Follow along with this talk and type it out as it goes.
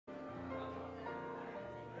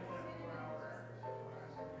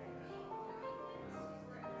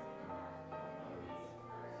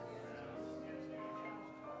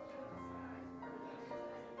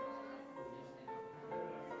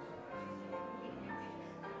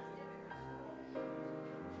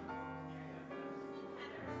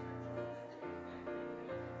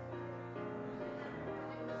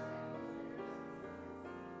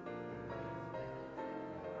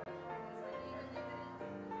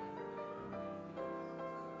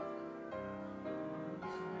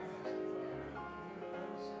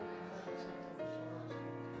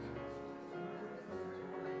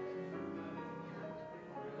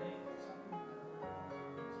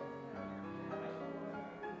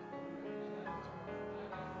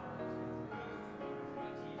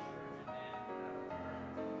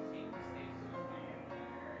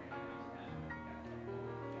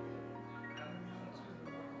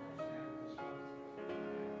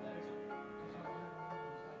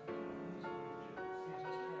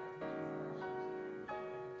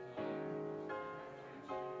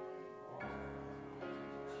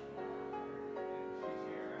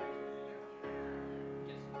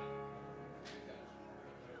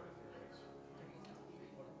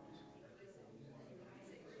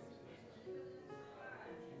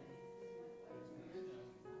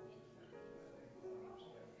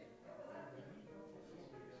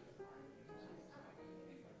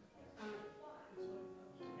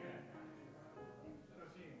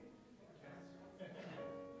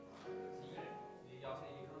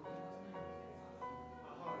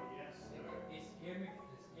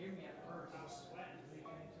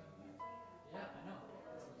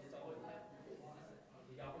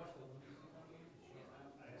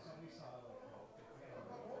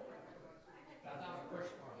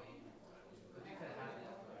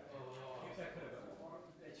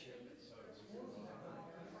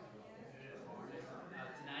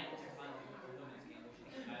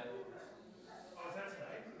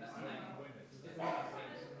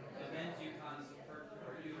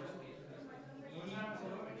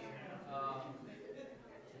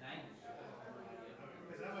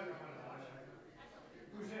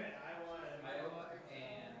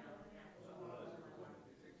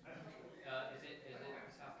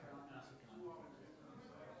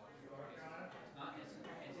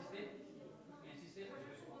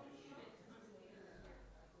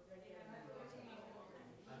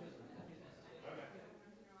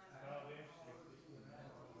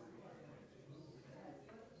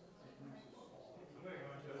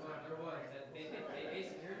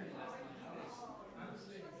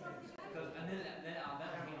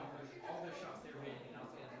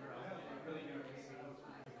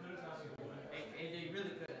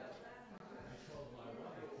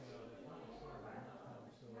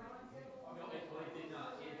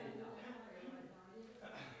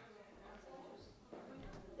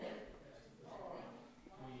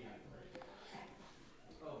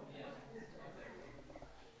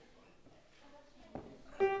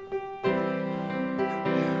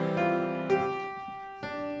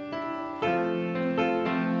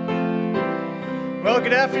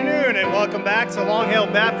Good afternoon and welcome back to Long Hill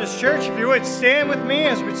Baptist Church. If you would stand with me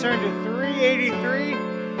as we turn to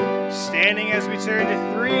 383. Standing as we turn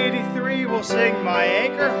to 383, we'll sing My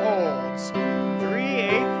Anchor Holds.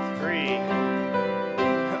 383.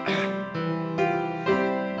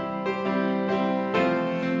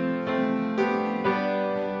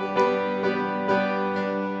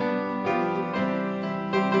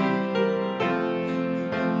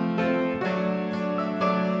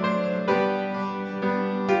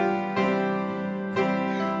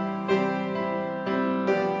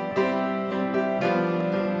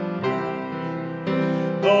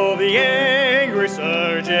 The angry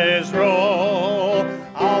surges roll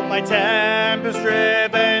on my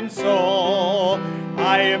tempest-driven soul.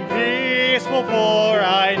 I am peaceful, for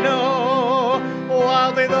I know,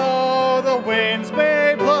 wildly though the winds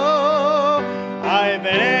may blow, I've an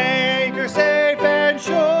anchor safe and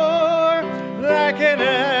sure that can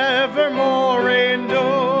evermore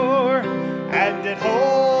endure, and it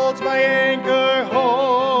holds my anchor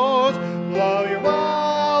holds, blow your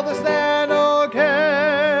wildest and oh gale.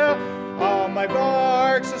 My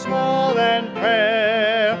bark so small and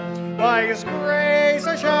frail, by His grace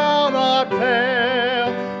I shall not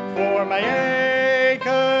fail, for my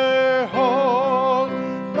anchor holds,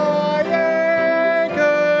 my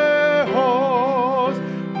anchor holds.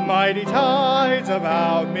 Mighty tides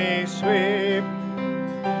about me sweep,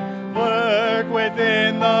 lurk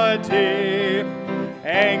within the deep,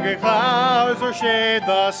 angry clouds or shade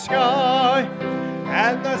the sky,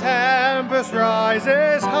 and the tempest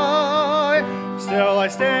rises high. Still I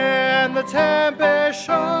stand the tempest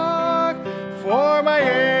shock, for my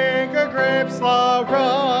anchor grips the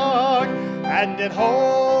rock, and it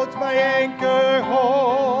holds, my anchor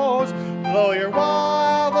holds. Blow your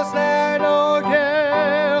wildest and oh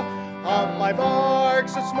gale, on my bark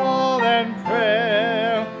so small and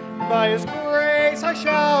frail, by His grace I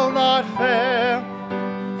shall not fail.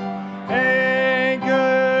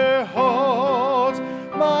 Anchor holds,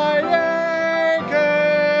 my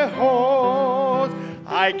anchor holds.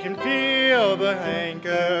 I can feel the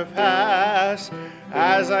anchor fast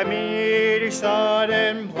as I meet each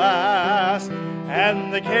sudden blast,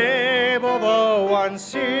 and the cable, though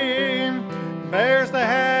unseen, bears the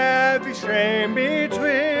heavy strain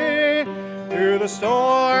between. Through the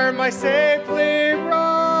storm I safely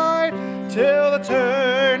ride till the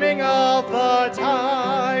turning of the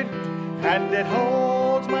tide, and it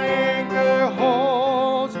holds, my anchor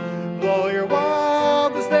holds. Blow your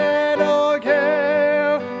wildest and oh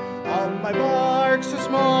gale, on my bark so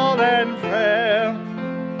small and frail,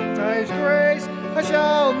 by His grace I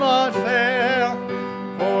shall not fail,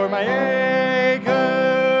 for my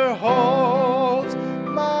anchor holds,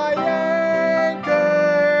 my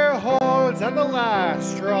anchor holds. And the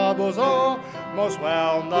last troubles almost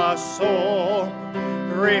whelm the soul,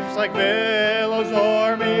 reefs like billows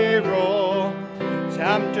o'er me roll,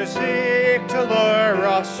 tempters seek to lure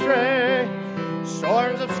us astray,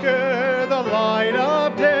 storms obscure the light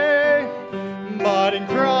of day, but in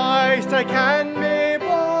Christ I can be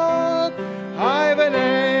bold. I've an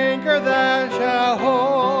anchor that shall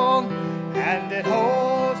hold, and it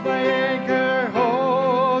holds, my anchor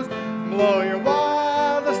holds. Blow your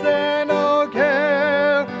wildest and oh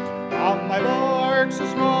gale, on my bark so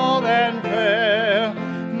small and frail,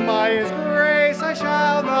 by His grace I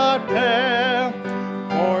shall not fail,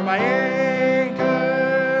 for my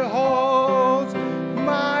anchor holds,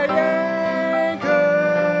 my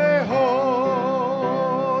anchor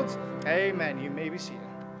holds. Amen. You may be seated.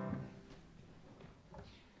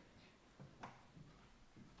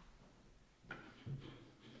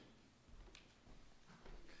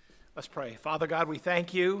 Let's pray. Father God, we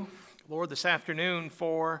thank you, Lord, this afternoon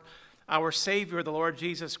for our Savior, the Lord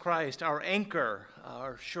Jesus Christ, our anchor,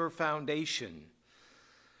 our sure foundation,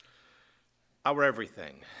 our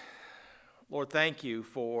everything. Lord, thank you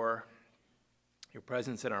for your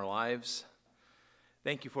presence in our lives.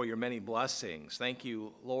 Thank you for your many blessings. Thank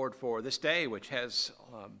you, Lord, for this day, which has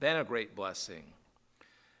been a great blessing.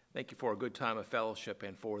 Thank you for a good time of fellowship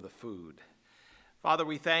and for the food. Father,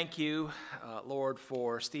 we thank you, Lord,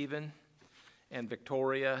 for Stephen and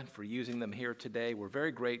Victoria, and for using them here today. We're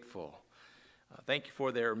very grateful. Thank you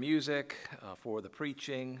for their music, for the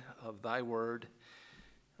preaching of thy word.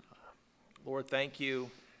 Lord, thank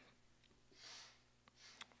you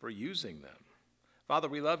for using them. Father,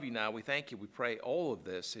 we love you now. We thank you. We pray all of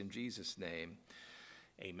this in Jesus' name.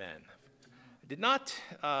 Amen. I did not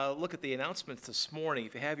look at the announcements this morning.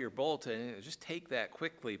 If you have your bulletin, just take that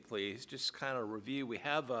quickly, please. Just kind of review. We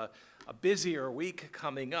have a busier week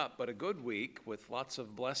coming up, but a good week with lots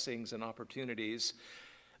of blessings and opportunities.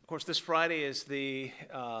 Of course, this Friday is the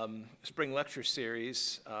spring lecture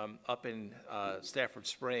series up in Stafford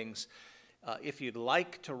Springs. If you'd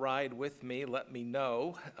like to ride with me, let me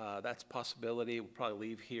know. That's a possibility. We'll probably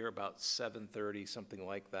leave here about 7:30, something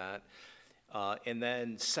like that. And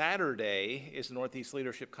then Saturday is the Northeast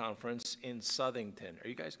Leadership Conference in Southington. Are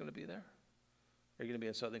you guys going to be there? Are you going to be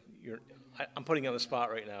in Southington? I'm putting you on the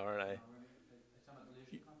spot right now, aren't I?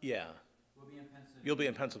 Yeah. You'll be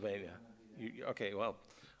in Pennsylvania. Okay. Well,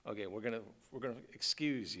 okay. We're gonna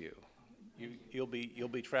excuse you. You'll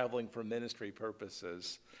be traveling for ministry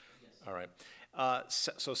purposes. All right.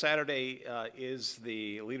 So Saturday is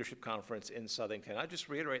the leadership conference in Southington. I just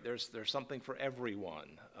reiterate, there's something for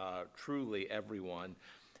everyone, truly everyone.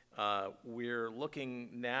 We're looking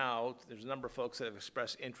now, there's a number of folks that have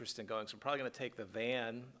expressed interest in going, so we're probably going to take the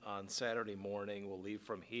van on Saturday morning. We'll leave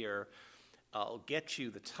from here. I'll get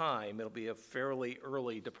you the time. It'll be a fairly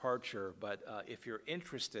early departure, but if you're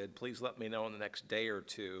interested, please let me know in the next day or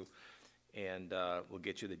two, and we'll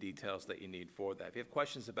get you the details that you need for that. If you have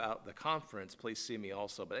questions about the conference, please see me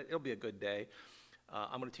also, but it'll be a good day.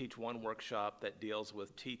 I'm going to teach one workshop that deals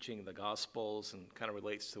with teaching the Gospels and kind of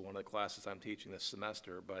relates to one of the classes I'm teaching this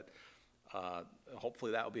semester, but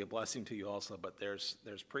hopefully that will be a blessing to you also. But there's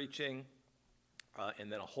preaching,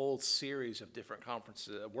 and then a whole series of different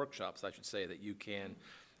conferences, workshops, I should say, that you can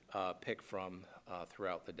pick from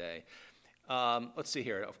throughout the day. Let's see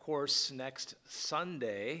here. Of course, next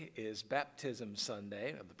Sunday is Baptism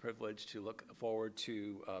Sunday. I have the privilege to look forward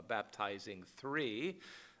to baptizing three,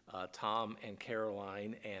 Tom and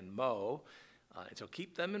Caroline and Mo. And so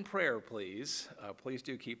keep them in prayer, please. Please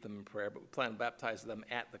do keep them in prayer. But we plan to baptize them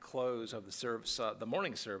at the close of the service, the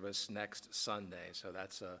morning service next Sunday. So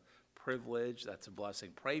that's a privilege. That's a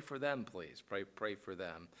blessing. Pray for them, please. Pray for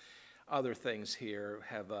them. Other things here,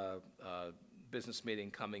 have a business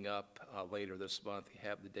meeting coming up later this month. You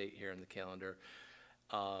have the date here in the calendar.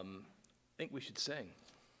 I think we should sing.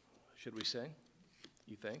 Should we sing?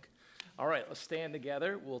 You think? All right, let's stand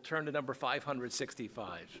together. We'll turn to number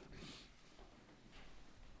 565.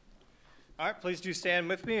 All right, please do stand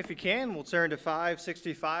with me if you can. We'll turn to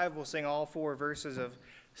 565. We'll sing all four verses of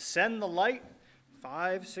Send the Light,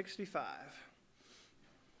 565.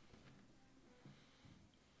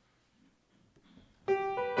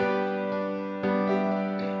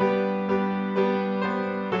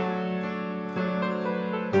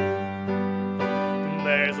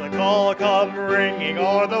 There's a call come ringing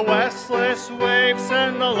o'er the restless waves.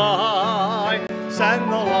 Send the light,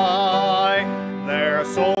 send the light. There are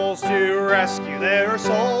souls to rescue, there are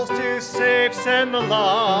souls to save. Send the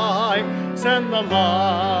light, send the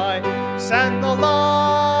light, send the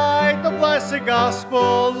light. The blessed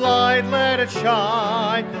gospel light, let it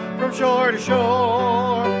shine from shore to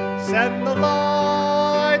shore. Send the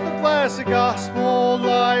light, the blessed gospel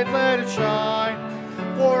light, let it shine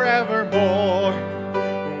forevermore.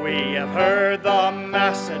 We have heard the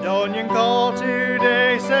Macedonian call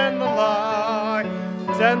today. Send the light,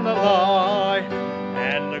 send the light.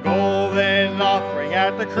 And the golden offering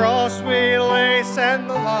at the cross we lay. Send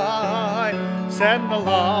the light, send the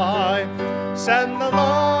light, send the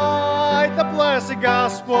light. The blessed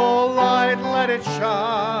gospel light, let it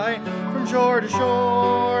shine from shore to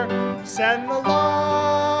shore. Send the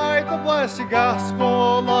light, the blessed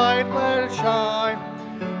gospel light, let it shine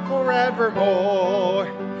forevermore.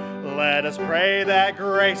 Let us pray that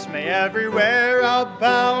grace may everywhere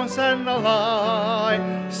abound. Send the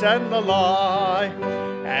light, send the light,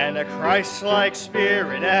 and a Christ-like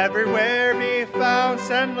spirit everywhere be found.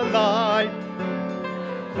 Send the light,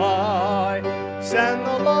 light, send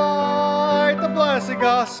the light, the blessed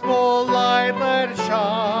gospel light, let it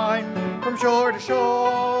shine from shore to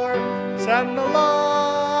shore. Send the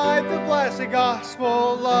light, the blessed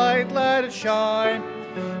gospel light, let it shine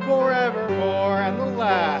forevermore. And the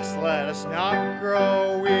last, let us not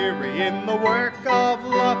grow weary in the work of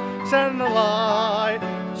love. Send the light,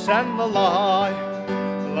 send the light.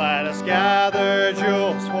 Let us gather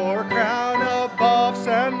jewels for a crown above.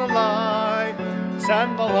 Send the light,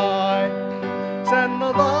 send the light, send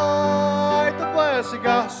the light. The blessed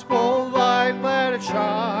gospel light, let it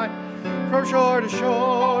shine from shore to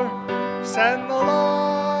shore. Send the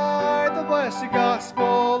light, the blessed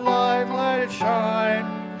gospel light, let it shine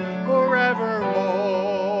forevermore.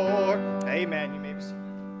 Amen. You may be seated.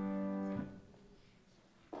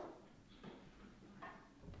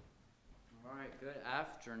 All right, good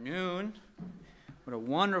afternoon. What a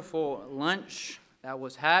wonderful lunch that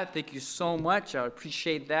was had. Thank you so much. I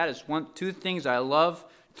appreciate that. It's three things I love.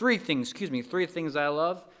 Three things I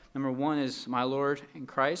love. Number one is my Lord in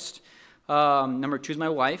Christ. Number two is my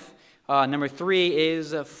wife. Number 3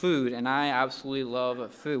 is food, and I absolutely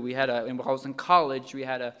love food. When I was in college, we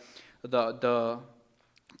had the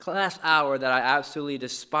class hour that I absolutely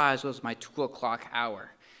despised was my 2 o'clock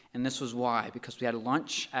hour. And this was why, because we had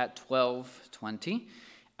lunch at 12:20,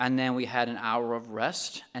 and then we had an hour of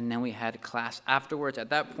rest, and then we had class afterwards. At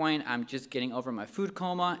that point, I'm just getting over my food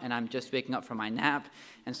coma, and I'm just waking up from my nap.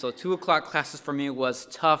 And so 2 o'clock classes for me was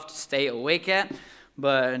tough to stay awake at,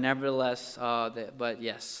 but nevertheless, but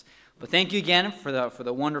yes. But thank you again for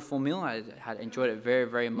the wonderful meal. I had enjoyed it very,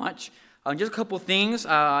 very much. Just a couple things.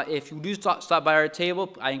 If you do stop by our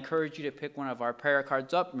table, I encourage you to pick one of our prayer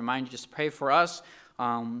cards up. Remind you, just pray for us.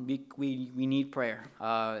 We need prayer.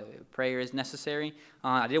 Prayer is necessary.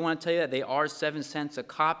 I did want to tell you that they are 7 cents a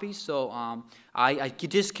copy, so I could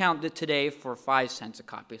discount it today for 5 cents a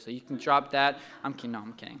copy. So you can drop that. I'm kidding. No,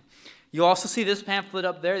 I'm kidding. You also see this pamphlet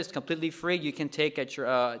up there. It's completely free. You can take at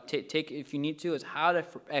your take if you need to. It's how to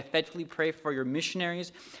effectively pray for your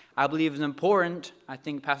missionaries. I believe it's important. I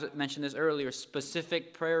think Pastor mentioned this earlier.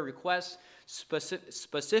 Specific prayer requests,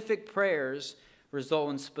 specific prayers result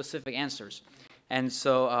in specific answers. And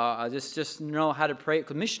so just know how to pray,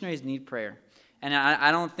 because missionaries need prayer. And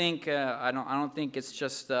I don't think it's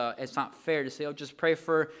just it's not fair to say, oh, just pray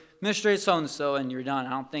for missionary so and so and you're done. I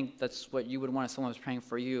don't think that's what you would want if someone was praying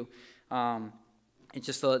for you. It's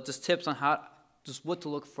just tips on what to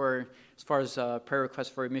look for as far as prayer requests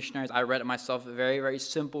for missionaries. I read it myself, a very, very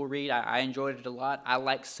simple read. I enjoyed it a lot. I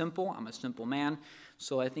like simple. I'm a simple man,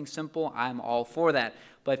 so I think simple. I'm all for that.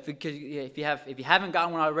 But if you haven't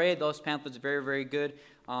gotten one already, those pamphlets are very, very good,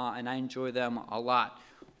 and I enjoy them a lot.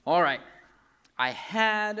 All right, I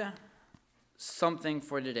had something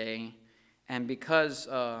for today, and because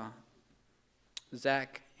Brother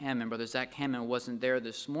Zach Hammond wasn't there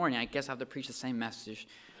this morning, I guess I have to preach the same message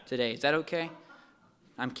today. Is that okay?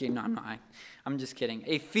 I'm kidding. No, I'm not. I'm just kidding.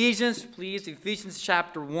 Ephesians, please. Ephesians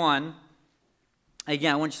chapter 1.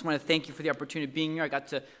 Again, I just want to thank you for the opportunity of being here. I got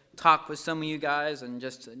to talk with some of you guys and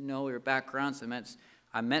just to know your backgrounds.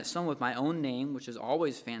 I met some with my own name, which is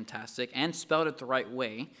always fantastic, and spelled it the right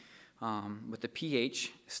way, with a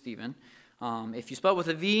PH, Stephen. If you spell it with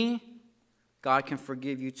a V, God can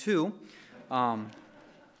forgive you too.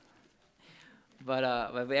 But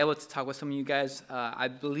I've been able to talk with some of you guys. I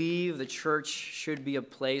believe the church should be a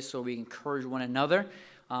place where we encourage one another.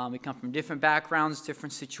 We come from different backgrounds,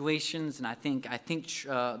 different situations, and I think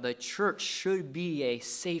the church should be a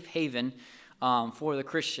safe haven for the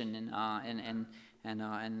Christian, and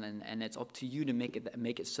it's up to you to make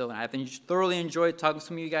it so. And I've thoroughly enjoyed talking to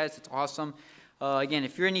some of you guys. It's awesome. Again,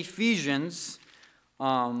 if you're in Ephesians,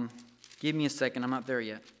 give me a second. I'm not there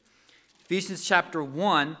yet. Ephesians chapter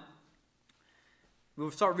 1. We'll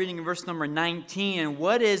start reading in verse number 19. And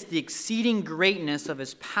what is the exceeding greatness of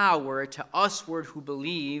his power to usward who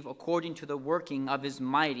believe, according to the working of his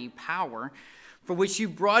mighty power, for which he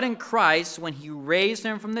brought in Christ when he raised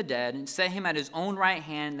him from the dead and set him at his own right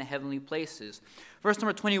hand in the heavenly places. Verse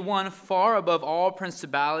number 21, far above all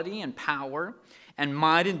principality and power and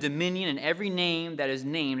might and dominion and every name that is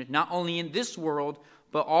named, not only in this world,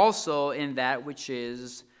 but also in that which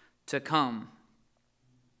is to come.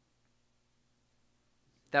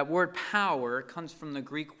 That word power comes from the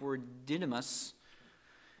Greek word dynamis,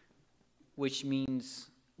 which means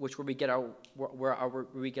where we get our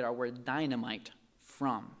word dynamite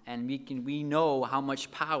from, and we know how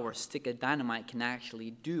much power a stick of dynamite can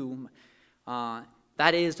actually do.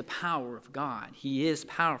 That is the power of God. He is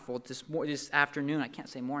powerful. This afternoon, I can't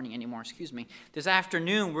say morning anymore. Excuse me. This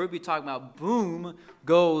afternoon, we'll be talking about boom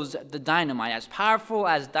goes the dynamite. As powerful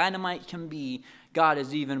as dynamite can be, God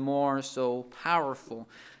is even more so powerful.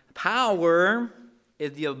 Power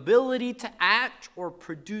is the ability to act or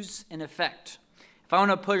produce an effect. If I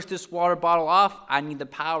want to push this water bottle off, I need the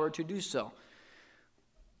power to do so.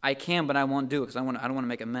 I can, but I won't do it because I don't want to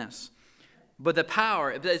make a mess. But the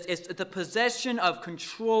power, it's the possession of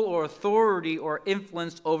control or authority or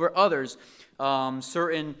influence over others.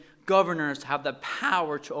 Certain governors have the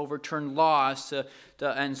power to overturn laws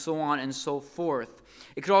and so on and so forth.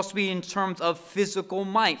 It could also be in terms of physical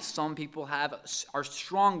might. Some people are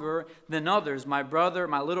stronger than others. My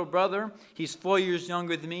little brother, he's 4 years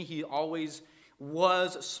younger than me. He always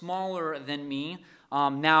was smaller than me.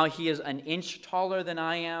 Now he is an inch taller than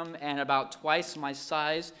I am and about twice my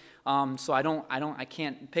size. So I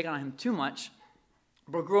can't pick on him too much.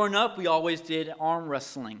 But growing up, we always did arm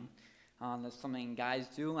wrestling. That's something guys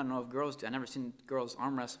do. I don't know if girls do. I've never seen girls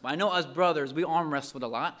arm wrestle. But I know us brothers, we arm wrestled a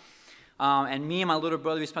lot. And me and my little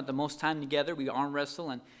brother, we spent the most time together. We arm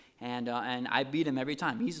wrestle, and I beat him every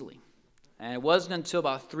time, easily. And it wasn't until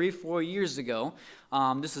about 3-4 years ago.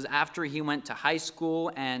 This is after he went to high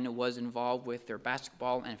school and was involved with their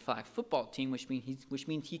basketball and flag football team, which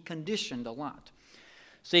means he conditioned a lot.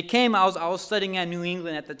 So he came, I was studying at New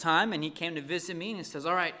England at the time, and he came to visit me, and he says,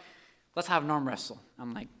 all right, let's have an arm wrestle.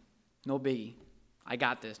 I'm like, no biggie. I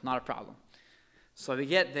got this, not a problem. So we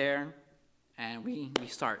get there, and we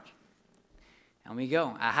start. And we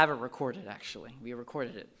go. I have it recorded, actually. We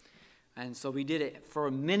recorded it. And so we did it for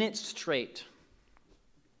a minute straight.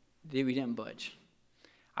 We didn't budge.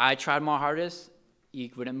 I tried my hardest.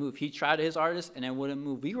 He wouldn't move. He tried his hardest, and it wouldn't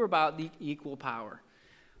move. We were about the equal power.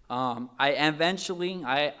 I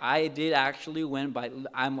did actually win, but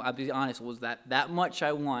I'll be honest, it was that much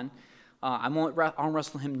I won. I won't arm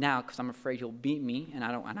wrestle him now because I'm afraid he'll beat me, and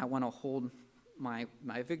I want to hold my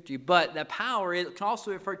victory. But the power can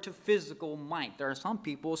also refer to physical might. There are some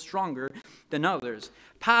people stronger than others.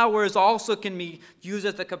 Power can be used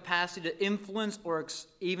as the capacity to influence or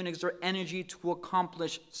even exert energy to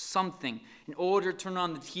accomplish something. In order to turn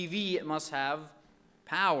on the TV, it must have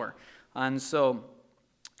power. And so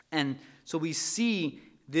we see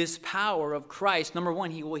this power of Christ. Number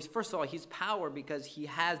one, first of all, he's power because he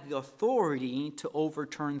has the authority to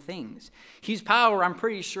overturn things. He's power, I'm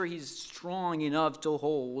pretty sure he's strong enough to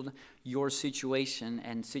hold your situation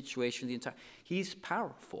and situation the entire. He's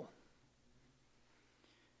powerful.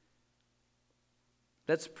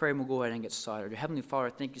 Let's pray and we'll go ahead and get started. Heavenly Father,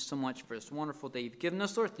 thank you so much for this wonderful day you've given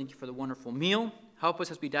us, Lord. Thank you for the wonderful meal. Help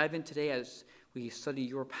us as we dive in today as we study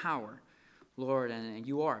your power, Lord, and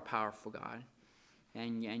you are a powerful God.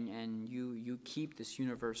 And you keep this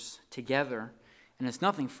universe together, and it's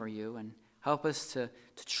nothing for you. And help us to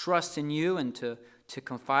trust in you and to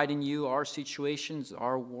confide in you our situations,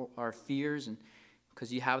 our fears, and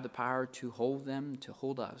because you have the power to hold them, to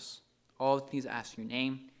hold us. All things ask in your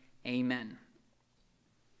name. Amen.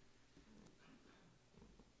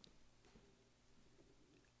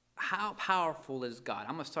 How powerful is God?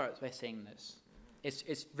 I'm going to start by saying this.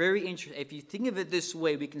 It's very interesting. If you think of it this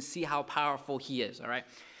way, we can see how powerful he is, all right?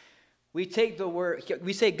 We take the word,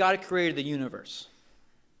 we say God created the universe.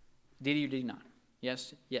 Did he or did he not?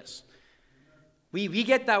 Yes? Yes. We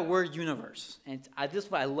get that word universe, and this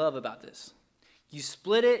is what I love about this. You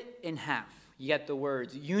split it in half. You get the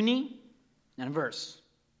words uni and verse.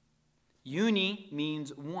 Uni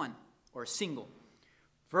means one or single.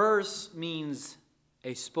 Verse means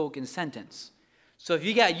a spoken sentence. So if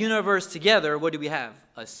you got universe together, what do we have?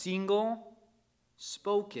 A single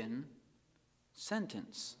spoken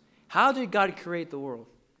sentence. How did God create the world?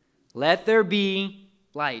 Let there be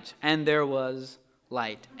light. And there was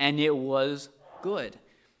light. And it was good.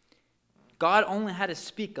 God only had to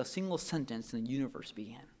speak a single sentence and the universe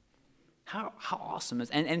began. How awesome is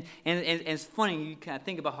and it's funny, you kind of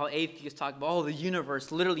think about how atheists talk about, the universe,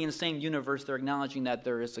 literally in the same universe, they're acknowledging that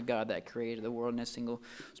there is a God that created the world in a single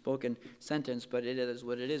spoken sentence, but it is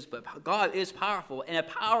what it is. But God is powerful, and a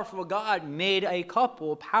powerful God made a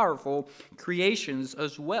couple powerful creations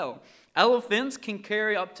as well. Elephants can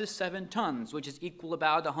carry up to 7 tons, which is equal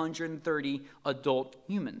about 130 adult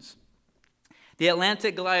humans. The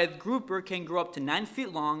Atlantic Goliath grouper can grow up to 9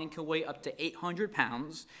 feet long and can weigh up to 800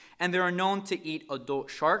 pounds, and they are known to eat adult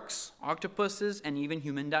sharks, octopuses, and even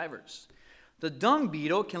human divers. The dung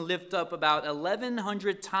beetle can lift up about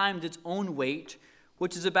 1,100 times its own weight,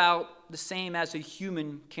 which is about the same as a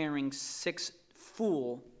human carrying 6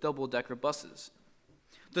 full double-decker buses.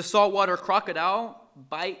 The saltwater crocodile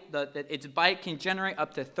its bite can generate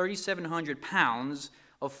up to 3,700 pounds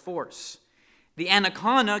of force. The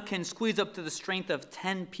anaconda can squeeze up to the strength of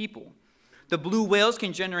 10 people. The blue whales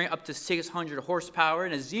can generate up to 600 horsepower,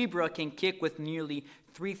 and a zebra can kick with nearly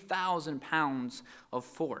 3,000 pounds of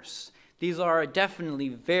force. These are definitely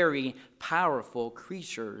very powerful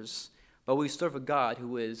creatures, but we serve a God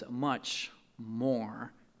who is much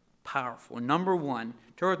more powerful. Number one,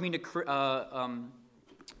 turn with me to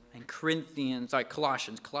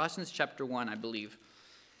Colossians chapter 1, I believe.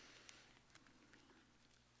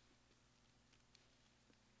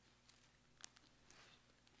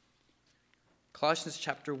 Colossians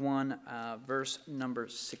chapter 1, verse number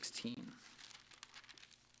 16.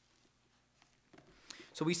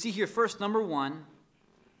 So we see here first, number one,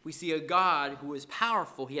 we see a God who is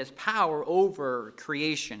powerful. He has power over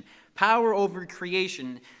creation. Power over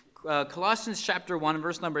creation. Colossians chapter 1,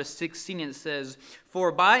 verse number 16, it says,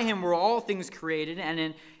 "For by him were all things created,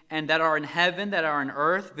 and that are in heaven, that are on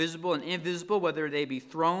earth, visible and invisible, whether they be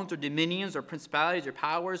thrones or dominions or principalities or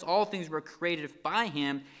powers, all things were created by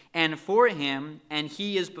him and for him, and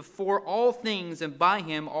he is before all things, and by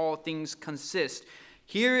him all things consist."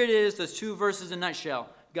 Here it is, those 2 verses in a nutshell.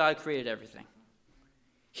 God created everything.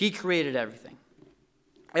 He created everything.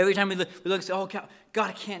 Every time we look and say, oh, God,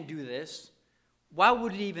 I can't do this. Why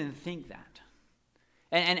would he even think that?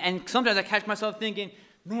 And sometimes I catch myself thinking,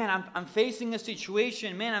 man, I'm facing a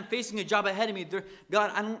situation. Man, I'm facing a job ahead of me.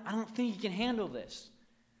 God, I don't think you can handle this.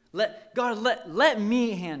 Let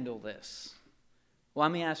me handle this. Well,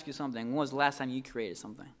 let me ask you something. When was the last time you created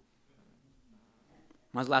something?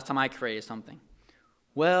 When was the last time I created something?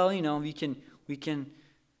 Well,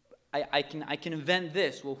 I can invent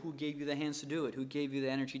this. Well, who gave you the hands to do it? Who gave you the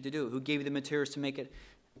energy to do it? Who gave you the materials to make it?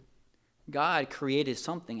 God created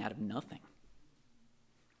something out of nothing.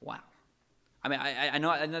 Wow. I mean, I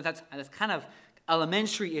know that's kind of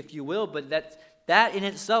elementary, if you will, but that in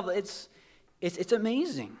itself, it's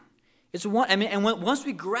amazing. Once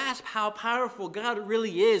we grasp how powerful God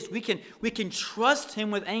really is, we can trust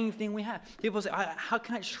Him with anything we have. People say, "How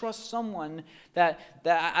can I trust someone that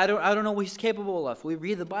I don't know what he's capable of?" We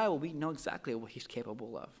read the Bible, we know exactly what He's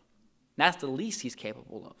capable of. That's the least He's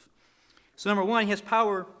capable of. So number one, He has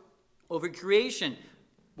power over creation.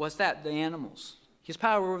 What's that? The animals. He has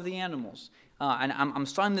power over the animals. And I'm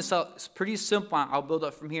starting this out. It's pretty simple. I'll build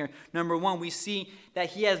up from here. Number one, we see that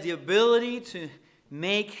He has the ability to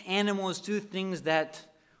make animals do things that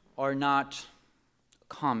are not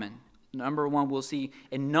common. Number one, we'll see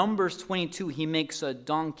in Numbers 22, He makes a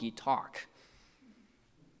donkey talk.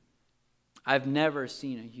 I've never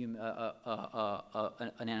seen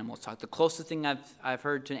an animal talk. The closest thing I've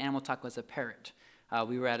heard to an animal talk was a parrot.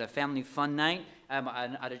 We were at a family fun night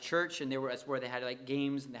at a church, and that's where they had like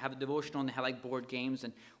games, and they have a devotional, and they had like board games.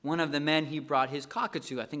 And one of the men, he brought his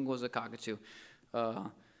cockatoo. I think it was a cockatoo.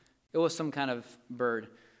 It was some kind of bird,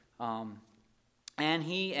 and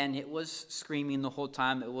it was screaming the whole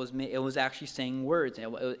time. It was actually saying words.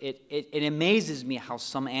 It amazes me how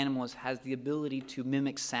some animals has the ability to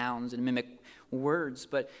mimic sounds and mimic words,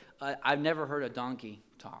 but I've never heard a donkey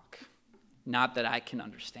talk. Not that I can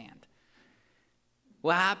understand.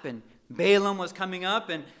 What happened? Balaam was coming up,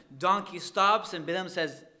 and donkey stops, and Balaam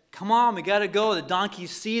says, "Come on, we got to go." The donkey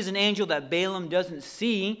sees an angel that Balaam doesn't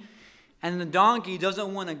see, and the donkey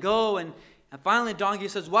doesn't want to go, and finally the donkey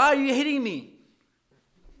says, "Why are you hitting me?"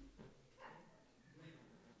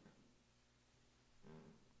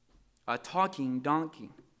 A talking donkey.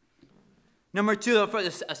 Number two,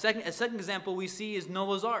 a second example we see is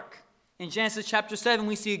Noah's Ark. In Genesis chapter 7,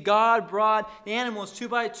 we see God brought the animals 2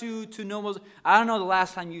 by 2 to Noah's. I don't know the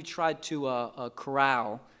last time you tried to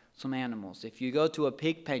corral some animals. If you go to a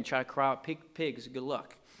pig pen, try to corral pigs, good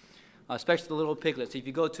luck. Especially the little piglets. If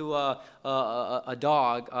you go to a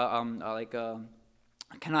dog, like a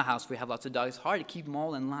kennel house where we have lots of dogs, it's hard to keep them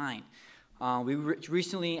all in line. We were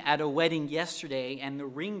recently at a wedding yesterday, and the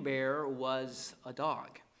ring bearer was a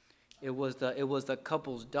dog. It was the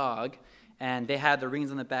couple's dog, and they had the rings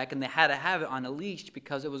on the back, and they had to have it on a leash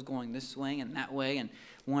because it was going this way and that way and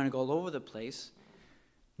wanted to go all over the place.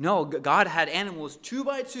 No, God had animals 2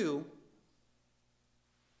 by 2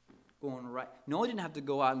 going right. Noah didn't have to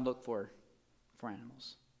go out and look for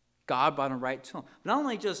animals. God brought them right to him. Not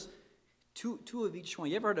only just two of each one.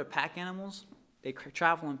 You ever heard of pack animals? They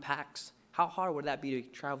travel in packs. How hard would that be to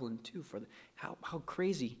travel in two? How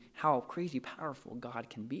crazy powerful God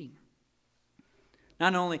can be.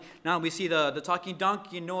 Now we see the talking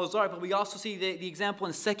donkey in Noah's Ark, but we also see the example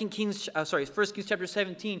in 1 Kings chapter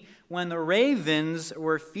 17, when the ravens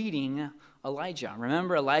were feeding Elijah.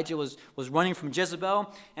 Remember, Elijah was running from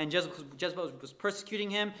Jezebel, and Jezebel was persecuting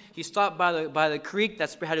him. He stopped by the creek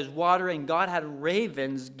that had his water, and God had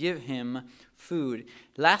ravens give him food.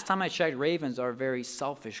 Last time I checked, ravens are very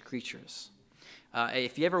selfish creatures.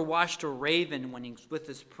 If you ever watched a raven when he's with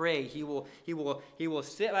his prey, he will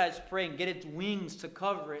sit by his prey and get its wings to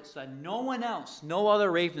cover it so that no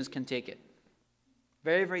other ravens can take it.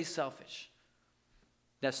 Very, very selfish.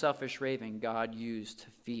 That selfish raven God used to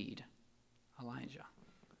feed Elijah.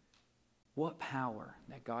 What power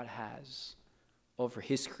that God has over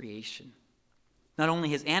His creation. Not only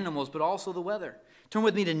His animals, but also the weather. Turn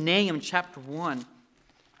with me to Nahum chapter 1.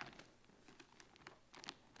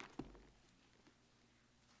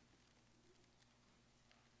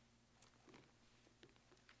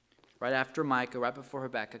 Right after Micah, right before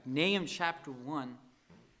Habakkuk. Nahum chapter 1.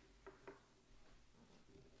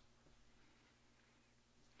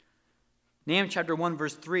 Nahum chapter 1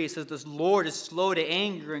 verse 3, it says, "The Lord is slow to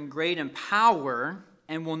anger and great in power,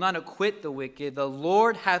 and will not acquit the wicked. The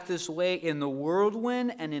Lord hath His way in the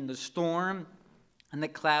whirlwind and in the storm, and the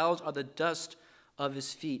clouds are the dust of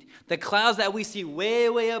His feet." The clouds that we see way,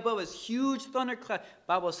 way above us, huge thundercloud,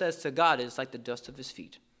 Bible says to God, it's like the dust of His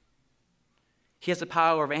feet. He has the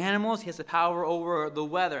power over animals. He has the power over the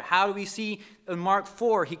weather. How do we see in Mark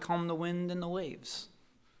 4, He calmed the wind and the waves?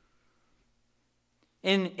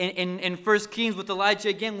 In 1 Kings with Elijah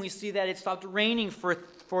again, we see that it stopped raining for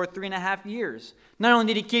 3.5 years. Not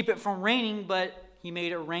only did he keep it from raining, but he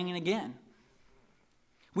made it rain again.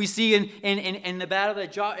 We see in the battle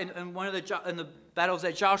that in the battles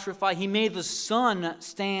that Joshua fought, he made the sun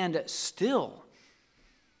stand still.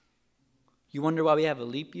 You wonder why we have a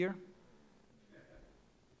leap year?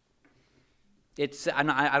 I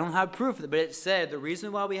don't have proof of it, but it said the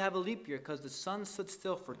reason why we have a leap year because the sun stood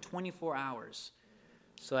still for 24 hours.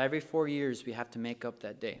 So every 4 years we have to make up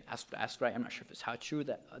that day. That's right. I'm not sure if it's how true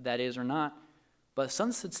that is or not, but the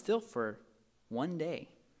sun stood still for 1 day.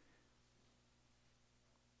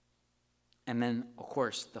 And then, of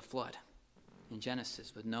course, the flood in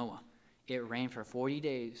Genesis with Noah. It rained for 40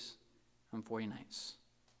 days and 40 nights.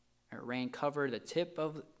 It rained covered the tip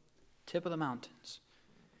of the mountains.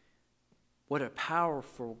 What a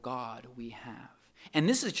powerful God we have. And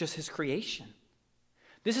this is just his creation.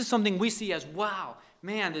 This is something we see as, wow,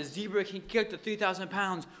 man, the zebra can kick the 3,000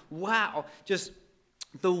 pounds. Wow, just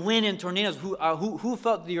the wind and tornadoes. Who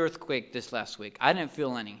felt the earthquake this last week? I didn't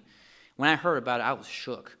feel any. When I heard about it, I was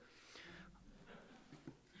shook.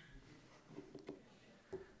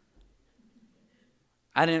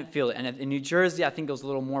 I didn't feel it. And in New Jersey, I think it was a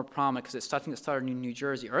little more prominent because it started in New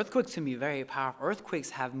Jersey. Earthquakes can be very powerful. Earthquakes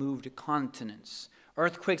have moved continents.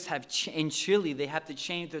 Earthquakes have, in Chile, they have to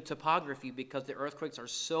change their topography because the earthquakes are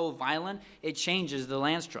so violent, it changes the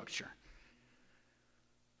land structure.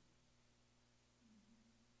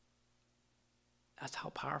 That's how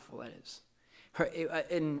powerful that is.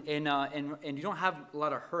 And you don't have a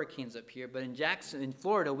lot of hurricanes up here, but in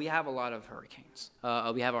Florida, we have a lot of hurricanes.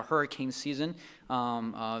 We have a hurricane season.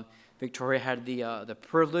 Victoria had the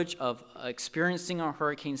privilege of experiencing our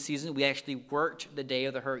hurricane season. We actually worked the day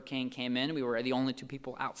of the hurricane came in. We were the only 2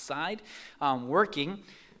 people outside working.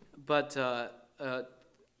 But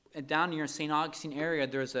down near St. Augustine area,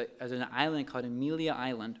 there's an island called Amelia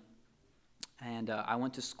Island. And I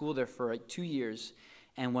went to school there for 2 years.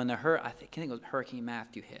 And when I think it was Hurricane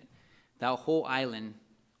Matthew hit, that whole island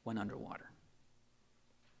went underwater.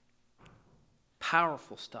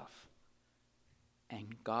 Powerful stuff.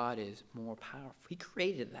 And God is more powerful. He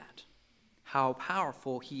created that. How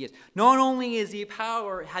powerful he is. Not only is he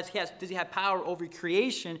does he have power over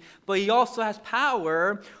creation, but he also has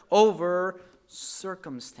power over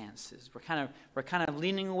circumstances. We're kind of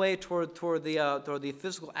leaning away toward the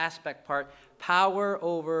physical aspect part. Power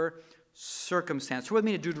over circumstance. Turn with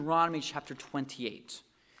me to Deuteronomy chapter 28.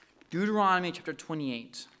 Deuteronomy chapter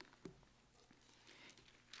 28.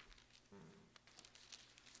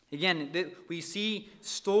 Again, we see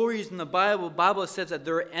stories in the Bible. The Bible says that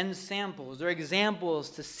they're ensamples. They're examples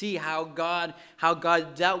to see how God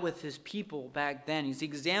dealt with his people back then. These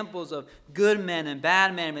examples of good men and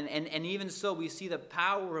bad men. And even so, we see the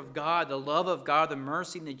power of God, the love of God, the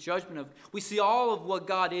mercy and the judgment of. We see all of what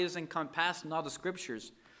God is encompassed in all the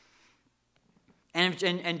scriptures. And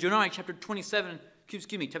Deuteronomy chapter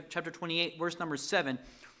 28, verse number 7.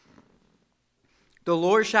 The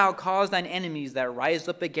Lord shall cause thine enemies that rise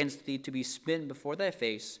up against thee to be smitten before thy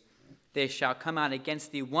face. They shall come out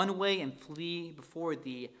against thee one way and flee before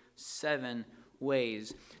thee 7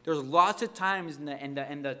 ways. There's lots of times in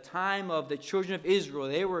the time of the children of Israel,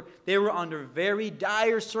 they were under very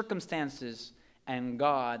dire circumstances, and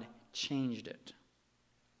God changed it.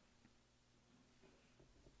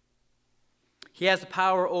 He has the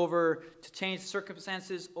power to change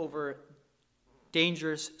circumstances over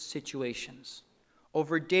dangerous situations.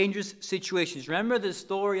 Over dangerous situations. Remember the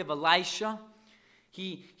story of Elisha?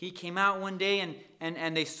 He came out one day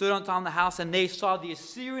and they stood on top of the house and they saw the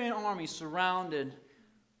Assyrian army surrounded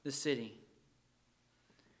the city.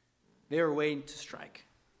 They were waiting to strike.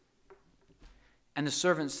 And the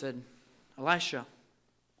servant said, Elisha,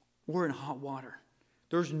 we're in hot water.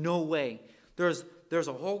 There's no way. There's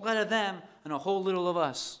a whole lot of them and a whole little of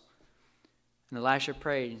us. And Elisha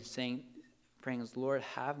prayed, praying, Lord,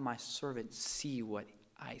 have my servant see what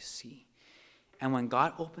I see. And when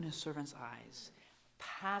God opened his servant's eyes,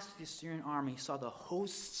 past the Assyrian army, he saw the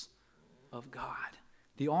hosts of God,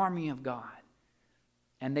 the army of God.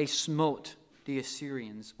 And they smote the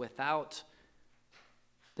Assyrians without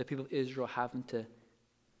the people of Israel having to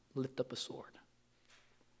lift up a sword.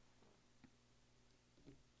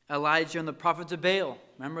 Elijah and the prophets of Baal,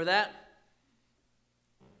 remember that?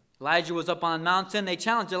 Elijah was up on a mountain. They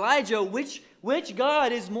challenged Elijah, which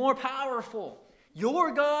God is more powerful,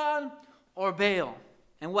 your God or Baal?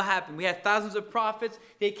 And what happened? We had thousands of prophets.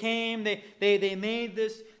 They came. They made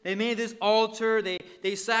this altar.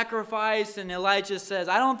 They sacrificed. And Elijah says,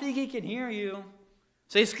 I don't think he can hear you.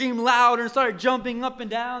 So they screamed louder and started jumping up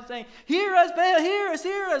and down, saying, hear us, Baal, hear us,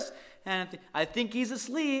 hear us. and I think he's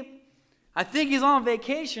asleep. I think he's on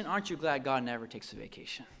vacation. Aren't you glad God never takes a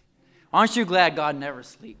vacation? Aren't you glad God never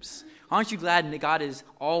sleeps? Aren't you glad that God is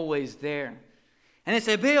always there? And they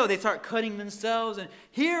say, Baal, they start cutting themselves and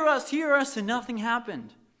hear us, and nothing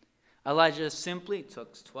happened. Elijah simply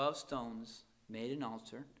took 12 stones, made an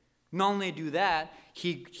altar. Not only do that,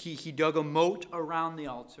 he dug a moat around the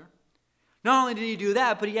altar. Not only did he do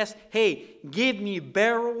that, but he asked, hey, give me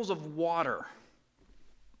barrels of water.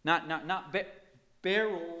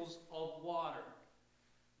 Barrels of water.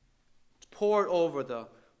 Pour it over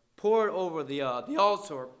the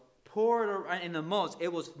altar. Pour it in the moat.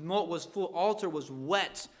 Moat was full. Altar was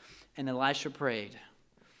wet. And Elisha prayed.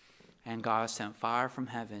 And God sent fire from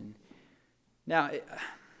heaven. Now,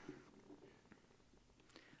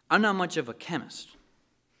 I'm not much of a chemist.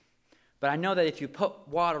 But I know that if you put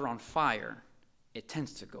water on fire, it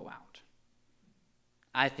tends to go out.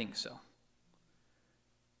 I think so.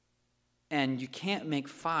 And you can't make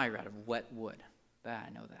fire out of wet wood.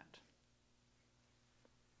 I know that.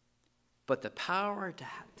 But the power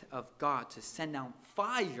of God to send down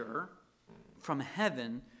fire from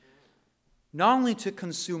heaven, not only to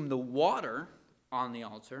consume the water on the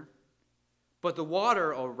altar, but the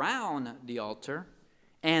water around the altar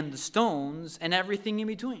and the stones and everything in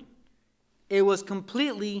between. It was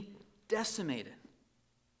completely decimated.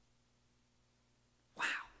 Wow.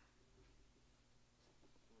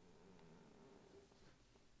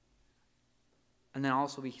 And then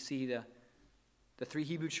also we see the 3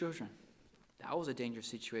 Hebrew children. That was a dangerous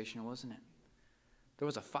situation, wasn't it? There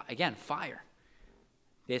was fire.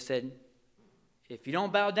 They said, if you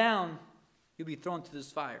don't bow down, you'll be thrown to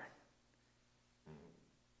this fire.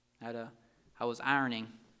 I was ironing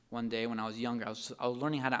one day when I was younger. I was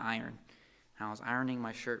learning how to iron. And I was ironing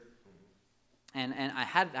my shirt. And I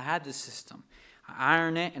had this system. I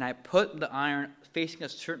iron it, and I put the iron facing a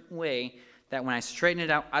certain way that when I straighten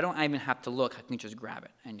it out, I don't even have to look. I can just grab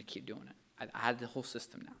it and keep doing it. I had the whole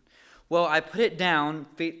system down. Well, I put it down,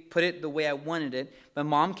 put it the way I wanted it. But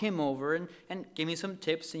Mom came over and gave me some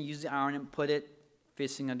tips and used the iron and put it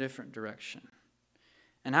facing a different direction.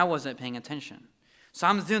 And I wasn't paying attention. So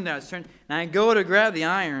I'm doing that. And I go to grab the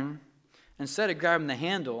iron. Instead of grabbing the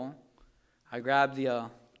handle, I grab the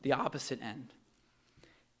opposite end.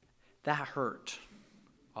 That hurt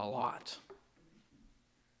a lot.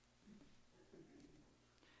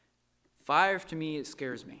 Fire, to me, it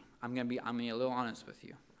scares me. I'm gonna be a little honest with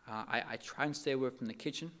you. I try and stay away from the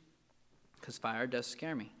kitchen because fire does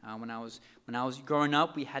scare me. When I was growing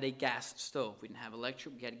up, we had a gas stove. We didn't have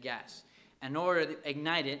electric. We had gas. And in order to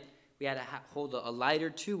ignite it, we had to hold a lighter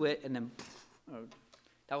to it, and then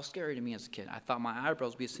that was scary to me as a kid. I thought my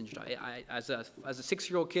eyebrows would be singed. As a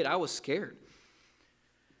 6-year-old kid, I was scared.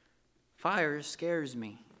 Fire scares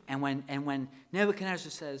me. And when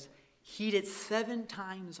Nebuchadnezzar says, heat it 7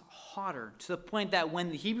 times hotter, to the point that when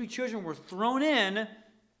the Hebrew children were thrown in,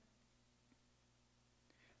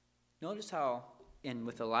 notice how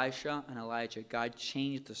with Elisha and Elijah, God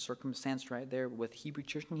changed the circumstance right there. With Hebrew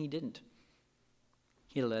children, he didn't.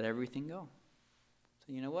 He let everything go.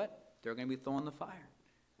 So you know what? They're going to be thrown in the fire.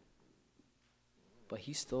 But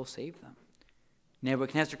he still saved them.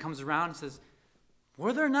 Nebuchadnezzar comes around and says,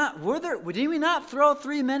 did we not throw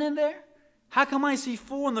 3 men in there? How come I see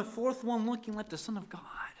 4 and the 4th one looking like the Son of God?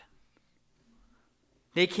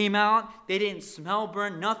 They came out, they didn't smell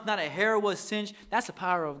burnt, not a hair was singed. That's the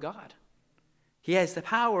power of God. He has the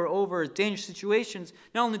power over dangerous situations,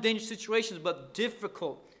 not only dangerous situations, but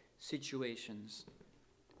difficult situations.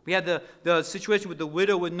 We had the situation with the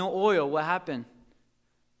widow with no oil. What happened?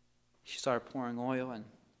 She started pouring oil and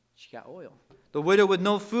she got oil. The widow with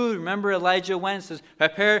no food. Remember, Elijah went and says,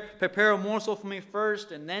 prepare a morsel for me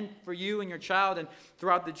first, and then for you and your child, and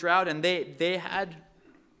throughout the drought. And they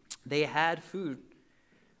had food.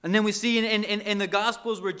 And then we see in the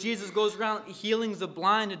Gospels where Jesus goes around healing the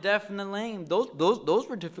blind, the deaf, and the lame. Those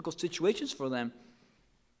were difficult situations for them.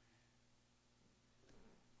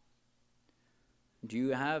 Do you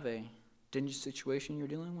have a dangerous situation you're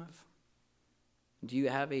dealing with? Do you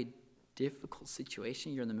have a difficult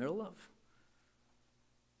situation you're in the middle of?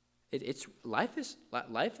 Life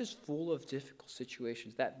is full of difficult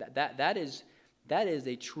situations. That is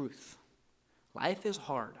a truth. Life is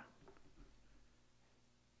hard.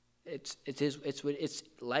 It's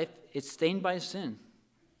life. It's stained by sin.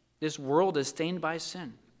 This world is stained by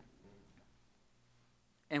sin.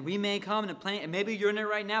 And we may come in a plan, and maybe you're in it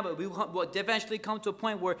right now, but we will eventually come to a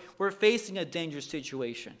point where we're facing a dangerous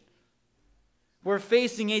situation. We're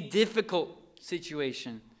facing a difficult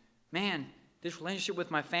situation. Man, this relationship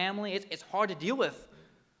with my family, it's hard to deal with.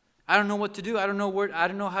 I don't know what to do. I don't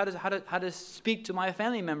know how to speak to my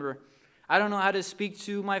family member. I don't know how to speak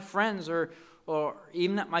to my friends or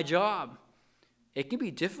even at my job. It can be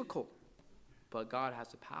difficult, but God has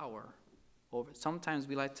the power over it. Sometimes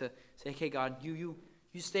we like to say, okay, God, you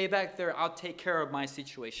stay back there. I'll take care of my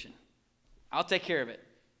situation. I'll take care of it.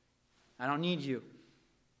 I don't need you.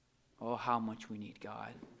 Oh, how much we need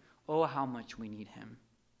God. Oh, how much we need him.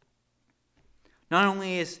 Not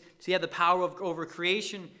only does he have the power over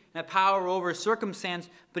creation and the power over circumstance,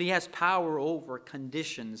 but he has power over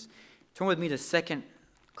conditions. Turn with me to 2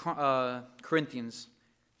 Corinthians.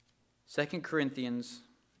 2 Corinthians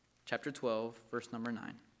chapter 12, verse number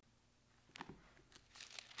 9.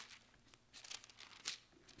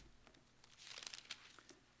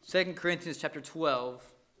 Second Corinthians chapter 12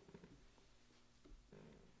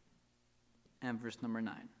 and verse number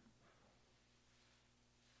 9.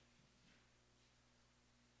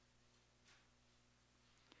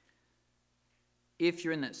 If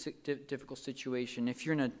you're in that difficult situation, if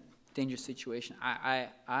you're in a dangerous situation,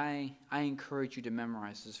 I encourage you to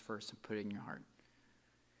memorize this verse and put it in your heart.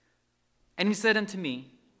 And he said unto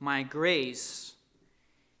me, my grace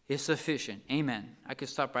is sufficient. Amen. I could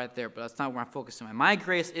stop right there, but that's not where I'm focusing on. My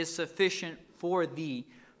grace is sufficient for thee,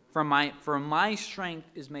 for my strength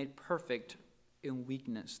is made perfect in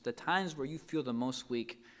weakness. The times where you feel the most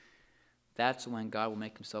weak, that's when God will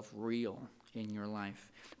make himself real in your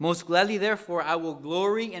life. Most gladly, therefore, I will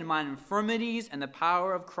glory in mine infirmities and the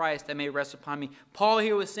power of Christ that may rest upon me. Paul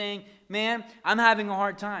here was saying, man, I'm having a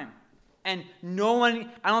hard time. And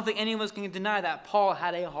I don't think any of us can deny that Paul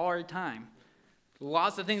had a hard time.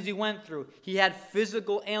 Lots of things he went through. He had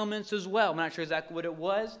physical ailments as well. I'm not sure exactly what it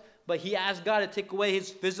was, but he asked God to take away his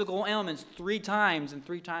physical ailments 3 times, and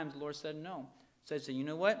 3 times the Lord said no. So he said, you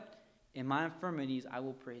know what? In my infirmities, I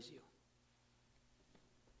will praise you.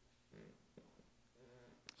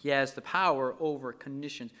 He has the power over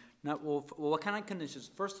conditions. What kind of conditions?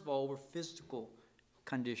 First of all, over physical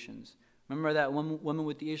conditions. Remember that woman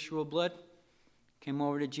with the issue of blood came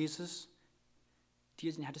over to Jesus? He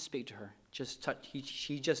didn't have to speak to her.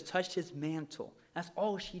 She just touched his mantle. That's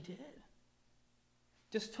all she did.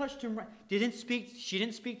 Just touched him right. He didn't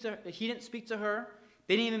speak to her.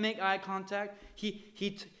 They didn't even make eye contact.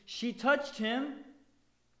 She touched him,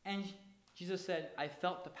 and Jesus said, I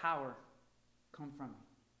felt the power come from me.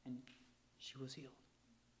 And she was healed.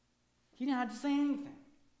 He didn't have to say anything.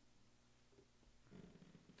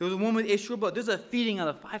 There was a woman with issue of blood. There's a feeding of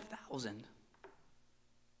the 5,000.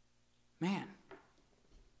 Man,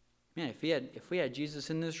 if we had Jesus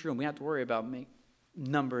in this room, we don't have to worry about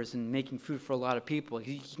numbers and making food for a lot of people.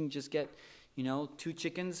 He can just get, 2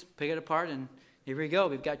 chickens, pick it apart, and here we go.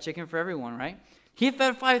 We've got chicken for everyone, right? He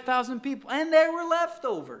fed 5,000 people, and there were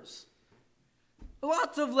leftovers.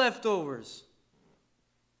 Lots of leftovers.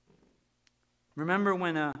 Remember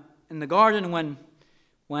when in the garden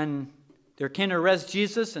when they came to arrest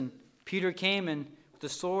Jesus, and Peter came and with the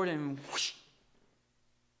sword and whoosh,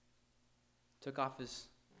 took off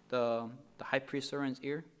the high priest's Aaron's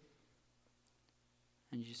ear,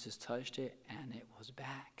 and Jesus touched it, and it was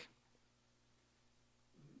back.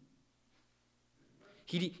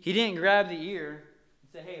 He didn't grab the ear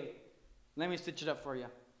and say, "Hey, let me stitch it up for you."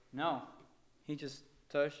 No, he just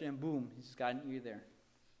touched it, and boom, he's just got an ear there.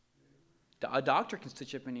 A doctor can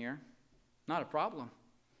stitch up an ear, not a problem.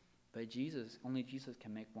 But only Jesus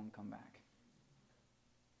can make one come back.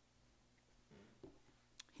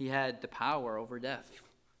 He had the power over death.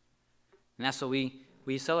 And that's what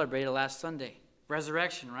we celebrated last Sunday.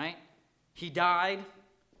 Resurrection, right? He died,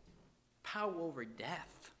 power over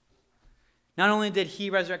death. Not only did he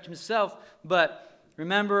resurrect himself, but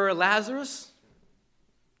remember Lazarus?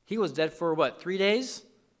 He was dead for 3 days?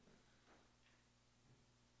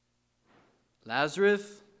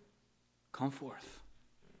 Lazarus, come forth.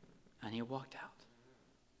 And he walked out.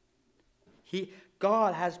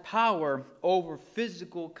 God has power over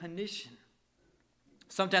physical condition.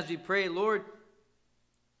 Sometimes we pray, Lord,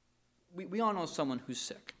 we all know someone who's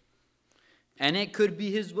sick. And it could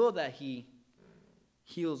be his will that he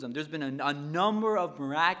heals them. There's been a number of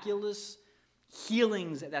miraculous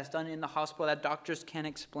healings that's done in the hospital that doctors can't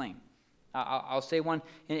explain. I'll say one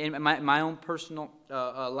in my own personal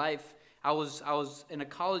life. I was in a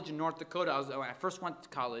college in North Dakota. I first went to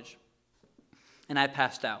college, and I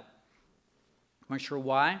passed out. I'm not sure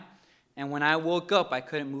why. And when I woke up, I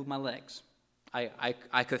couldn't move my legs.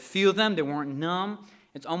 I could feel them. They weren't numb.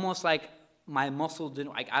 It's almost like my muscles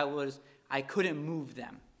didn't. I couldn't move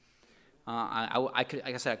them. I could,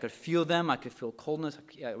 like I said, I could feel them. I could feel coldness.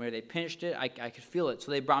 Where they pinched it, I could feel it.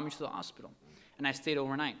 So they brought me to the hospital, and I stayed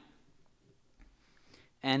overnight.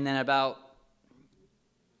 And then about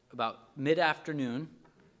mid-afternoon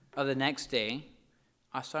of the next day,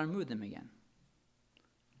 I started moving them again.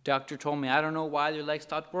 Doctor told me, I don't know why their legs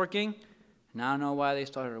stopped working, and I don't know why they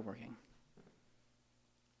started working.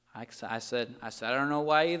 I said, I don't know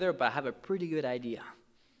why either, but I have a pretty good idea.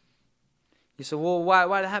 He said, well, why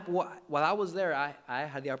did it happen? While I was there, I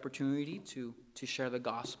had the opportunity to share the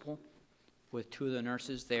gospel with two of the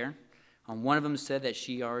nurses there. One of them said that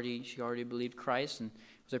she already believed Christ and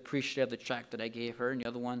was appreciative of the tract that I gave her. And the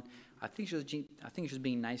other one, I think she was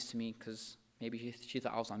being nice to me because maybe she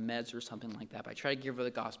thought I was on meds or something like that. But I tried to give her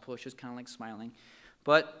the gospel. She was kind of like smiling.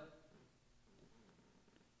 But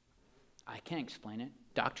I can't explain it.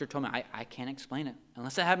 Doctor told me, I can't explain it.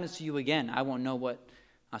 Unless it happens to you again, I won't know what.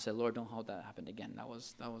 I said, Lord, don't hold that happen again. That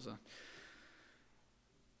was a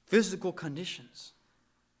physical conditions.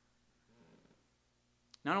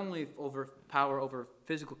 Not only over power over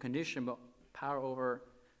physical condition, but power over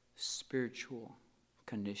spiritual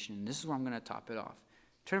condition. This is where I'm going to top it off.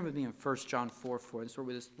 Turn with me in 1 John 4:4.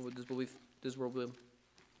 This is where we'll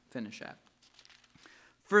finish at.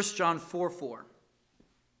 1 John 4:4.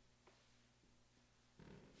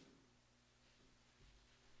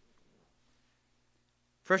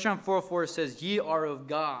 1 John 4:4 says, ye are of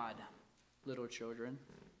God, little children,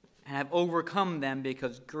 and have overcome them,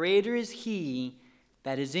 because greater is he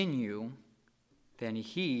that is in you than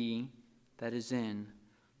he that is in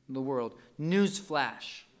the world.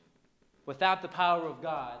 Newsflash. Without the power of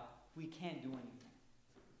God, we can't do anything.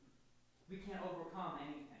 We can't overcome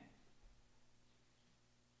anything.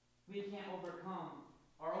 We can't overcome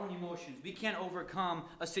our own emotions. We can't overcome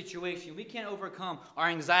a situation. We can't overcome our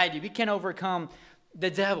anxiety. We can't overcome the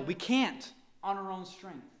devil. We can't on our own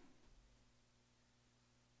strength.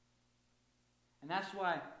 And that's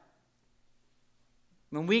why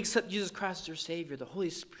when we accept Jesus Christ as our Savior, the Holy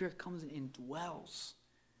Spirit comes and indwells.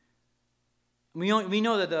 We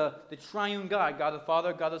know that the triune God, God the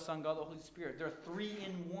Father, God the Son, God the Holy Spirit, they're three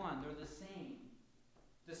in one. They're the same.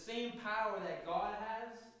 The same power that God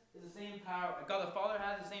has is the same power God the Father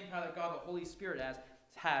has, the same power that God the Holy Spirit has.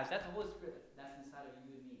 That's the Holy Spirit that's inside of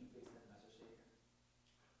you and me if we accept Him as our Savior.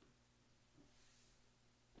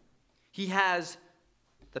 He has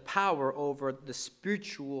the power over the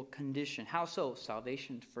spiritual condition. How so?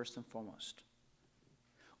 Salvation first and foremost.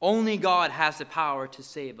 Only God has the power to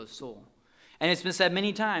save a soul. And it's been said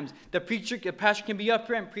many times, the pastor can be up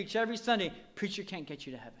here and preach every Sunday. Preacher can't get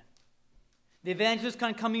you to heaven. The evangelist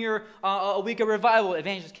can come here a week of revival.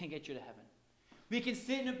 Evangelist can't get you to heaven. We can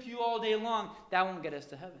sit in a pew all day long. That won't get us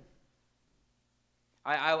to heaven.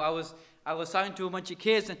 I was talking to a bunch of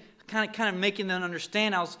kids and kind of making them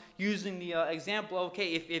understand. I was using the example,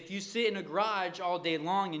 okay, if you sit in a garage all day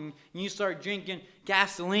long and you start drinking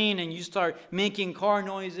gasoline and you start making car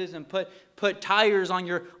noises and put tires on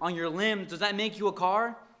your limbs, does that make you a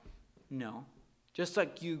car? No. Just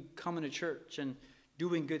like you coming to church and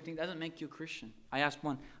doing good things doesn't make you a Christian. I asked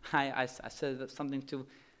one. I said something to.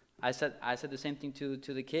 I said the same thing to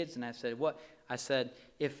the kids, and I said, what? I said,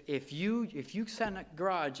 if you sat in a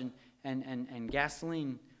garage and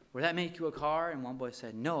gasoline, would that make you a car? And one boy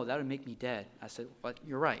said, no, that would make me dead. I said, well,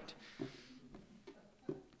 you're right.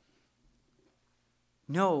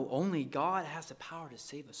 No, only God has the power to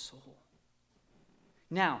save a soul.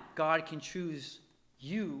 Now, God can choose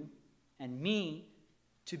you and me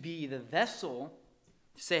to be the vessel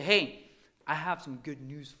to say, hey, I have some good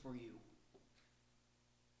news for you.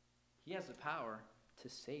 He has the power to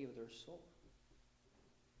save their soul.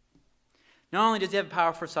 Not only does he have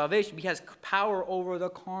power for salvation, but he has power over the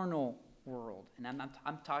carnal world. And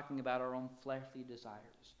I'm talking about our own fleshly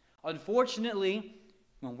desires. Unfortunately,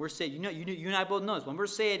 when we're saved, you and I both know this. When we're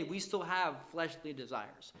saved, we still have fleshly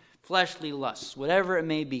desires, fleshly lusts, whatever it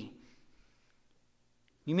may be.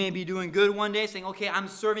 You may be doing good one day, saying, okay, I'm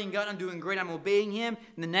serving God, I'm doing great, I'm obeying him.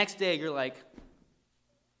 And the next day, you're like,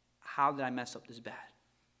 how did I mess up this bad?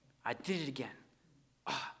 I did it again.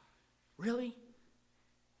 Really?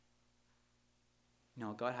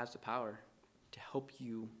 No, God has the power to help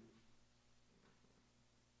you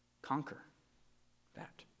conquer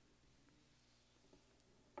that.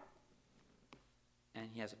 And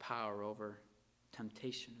he has a power over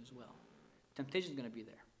temptation as well. Temptation is going to be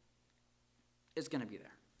there. It's going to be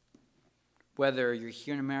there. Whether you're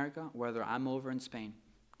here in America, whether I'm over in Spain,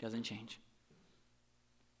 doesn't change.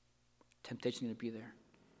 Temptation is going to be there.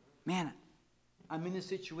 Man, I'm in a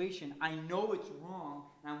situation, I know it's wrong,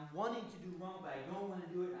 and I'm wanting to do wrong, but I don't want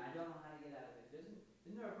to do it, and I don't know how to get out of it.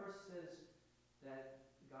 Isn't there a verse that says that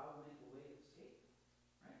God will make a way of escape?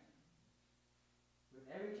 Right? With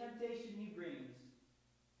every temptation he brings,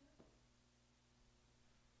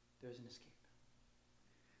 there's an escape.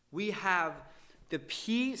 We have The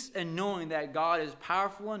peace and knowing that God is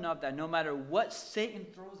powerful enough that no matter what Satan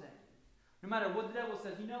throws at you, no matter what the devil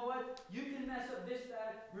says, you know what? You can mess up this,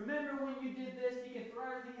 that. Remember when you did this? He can throw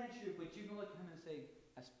everything at you. But you can look at him and say,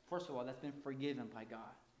 first of all, that's been forgiven by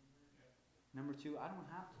God. Number two, I don't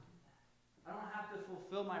have to do that. I don't have to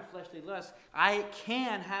fulfill my fleshly lusts. I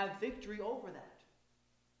can have victory over that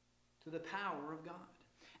through the power of God.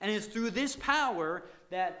 And it's through this power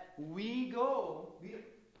that we go. We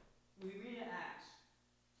read in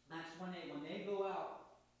Acts 1:8, when they go out,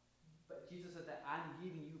 but Jesus said that I'm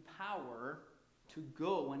giving you power to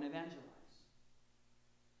go and evangelize.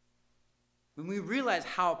 When we realize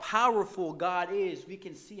how powerful God is, we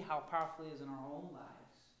can see how powerful He is in our own lives.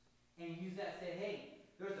 And use that to say, hey,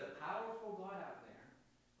 there's a powerful God out there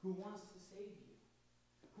who wants to save you,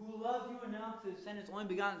 who loves you enough to send His only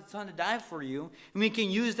begotten Son to die for you. And we can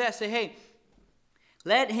use that to say, hey,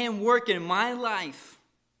 let Him work in my life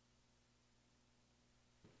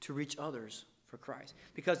to reach others for Christ.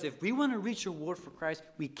 Because if we want to reach a world for Christ,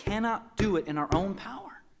 we cannot do it in our own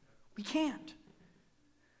power. We can't.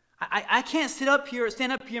 I can't stand up here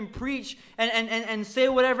and preach and say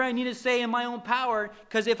whatever I need to say in my own power,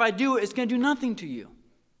 because if I do it, it's going to do nothing to you.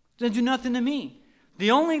 It's going to do nothing to me.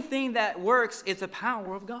 The only thing that works is the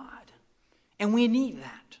power of God. And we need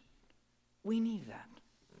that. We need that.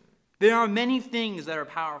 There are many things that are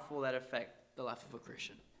powerful that affect the life of a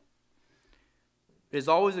Christian. It is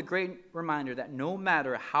always a great reminder that no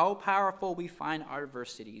matter how powerful we find our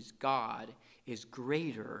adversities, God is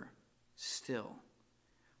greater still.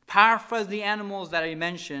 Powerful as the animals that I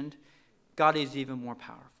mentioned, God is even more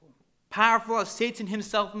powerful. Powerful as Satan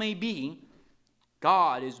himself may be,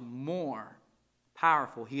 God is more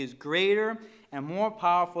powerful. He is greater and more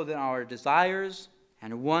powerful than our desires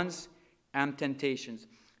and wants and temptations.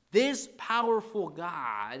 This powerful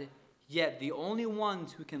God, yet the only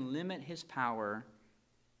ones who can limit His power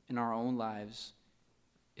in our own lives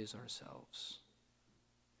is ourselves.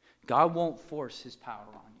 God won't force His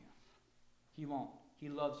power on you. He won't. He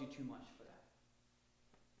loves you too much for that.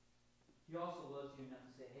 He also loves you enough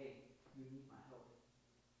to say, hey, you need my help.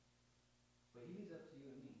 But He leaves up to you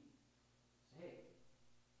and me. Say, hey,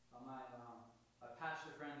 my pastor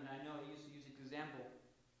friend that I know, he used to use an example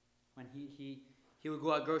when he would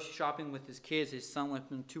go out grocery shopping with his kids. His son went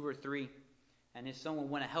from 2 or 3, and his son would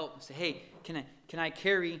want to help and say, hey, can I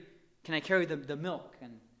carry the milk?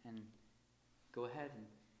 And go ahead and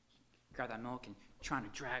grab that milk and trying to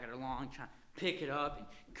drag it along, trying to pick it up,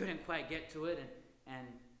 and couldn't quite get to it. And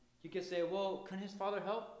you could say, well, can his father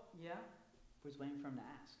help? Yeah, but he's waiting for him to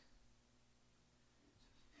ask.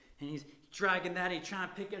 And he's dragging that, he's trying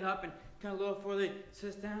to pick it up, and kind of a little further, he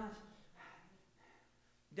sits down.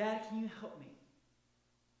 Dad, can you help me?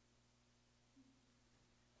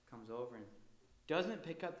 Comes over and doesn't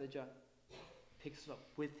pick up the jug, picks it up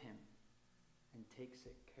with him, and takes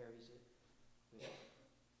it, carries it with him.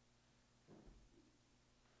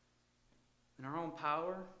 In our own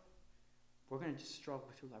power, we're going to just struggle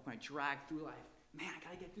through life. We're going to drag through life. Man, I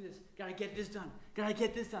got to get through this. Got to get this done. Got to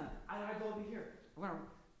get this done. I got to go over here. Why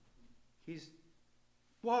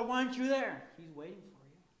aren't you there? He's waiting for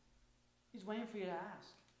you. He's waiting for you to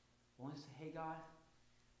ask. I want to say, hey, God,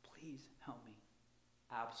 please help me.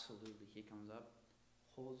 Absolutely. He comes up,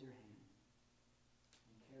 holds your hand,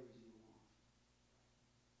 and carries you along.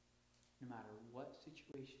 No matter what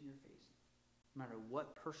situation you're facing, no matter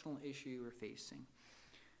what personal issue you're facing,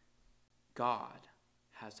 God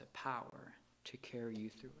has the power to carry you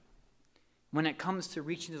through it. When it comes to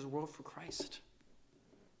reaching this world for Christ,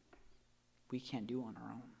 we can't do it on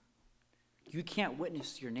our own. You can't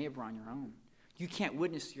witness to your neighbor on your own. You can't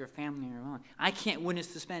witness to your family on your own. I can't witness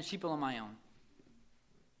to Spanish people on my own.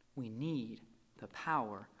 We need the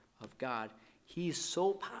power of God. He is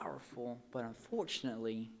so powerful, but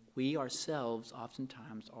unfortunately, we ourselves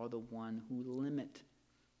oftentimes are the one who limit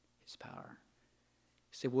His power.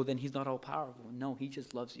 You say, well, then He's not all powerful. No, He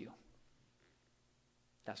just loves you.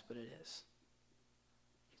 That's what it is.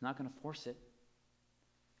 He's not going to force it.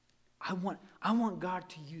 I want God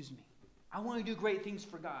to use me. I want to do great things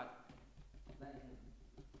for God. Let Him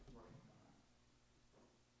work.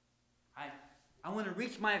 I want to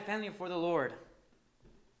reach my family for the Lord.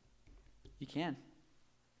 You can.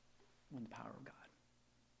 In the power of God.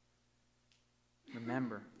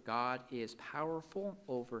 Remember, God is powerful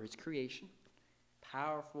over His creation,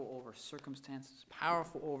 powerful over circumstances,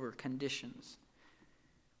 powerful over conditions.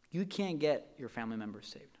 You can't get your family members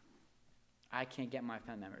saved. I can't get my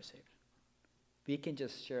family members saved. We can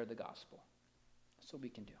just share the gospel. That's what we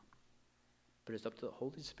can do. But it's up to the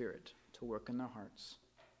Holy Spirit to work in their hearts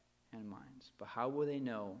and minds. But how will they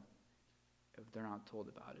know if they're not told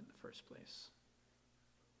about it in the first place?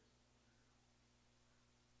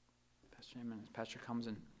 Amen. As Pastor comes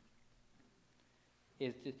in.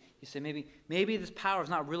 You say, maybe this power is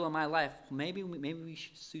not real in my life. Maybe we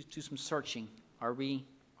should do some searching. Are we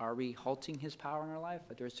halting his power in our life?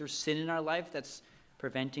 Is there sin in our life that's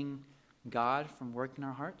preventing God from working in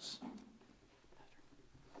our hearts?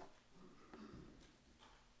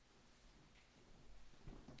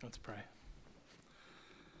 Let's pray.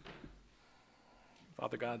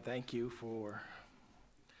 Father God, thank you for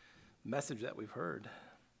the message that we've heard.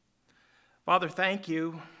 Father, thank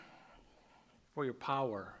you for your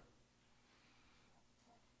power.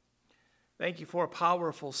 Thank you for a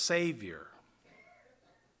powerful Savior.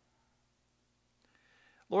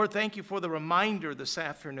 Lord, thank you for the reminder this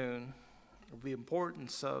afternoon of the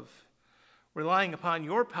importance of relying upon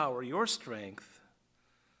your power, your strength,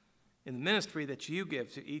 in the ministry that you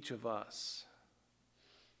give to each of us.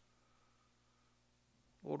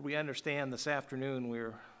 Lord, we understand this afternoon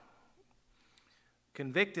we're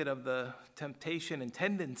convicted of the temptation and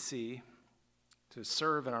tendency to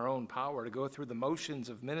serve in our own power, to go through the motions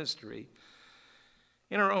of ministry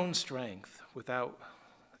in our own strength without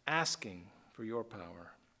asking for your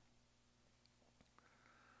power.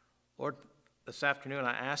 Lord, this afternoon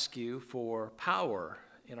I ask you for power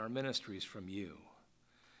in our ministries from you.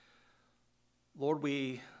 Lord,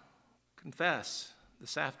 we confess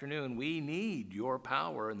this afternoon we need your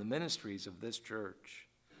power in the ministries of this church.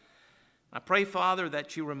 I pray, Father,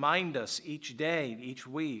 that you remind us each day, each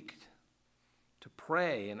week, to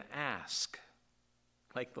pray and ask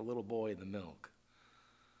like the little boy in the milk.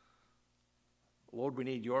 Lord, we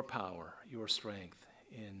need your power, your strength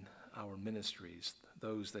in our ministries,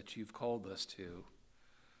 those that you've called us to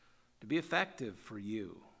be effective for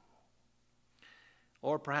you.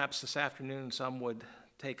 Or perhaps this afternoon some would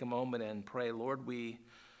take a moment and pray, Lord, I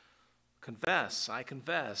confess,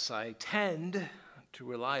 I tend to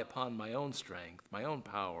rely upon my own strength, my own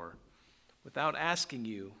power, without asking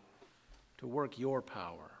you to work your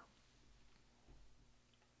power.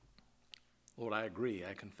 Lord, I agree,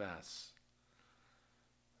 I confess.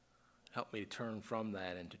 Help me to turn from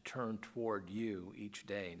that and to turn toward you each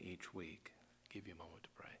day and each week. Give you a moment to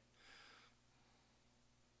pray.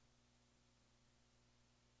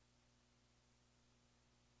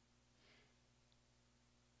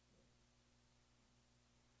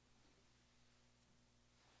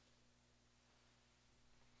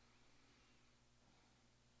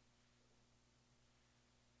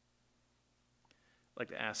 I'd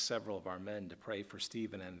like to ask several of our men to pray for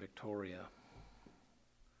Stephen and Victoria.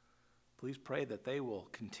 Please pray that they will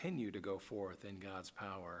continue to go forth in God's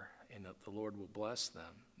power and that the Lord will bless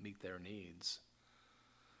them, meet their needs.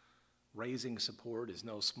 Raising support is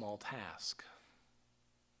no small task,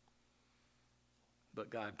 but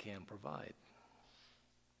God can provide.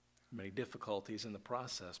 Many difficulties in the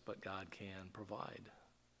process, but God can provide.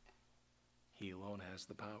 He alone has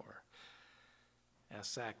the power.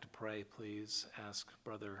 Ask Zach to pray, please. Ask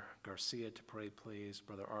Brother Garcia to pray, please.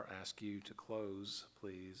 Brother Art, ask you to close,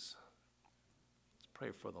 please. Let's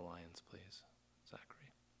pray for the Lyons, please. Zachary.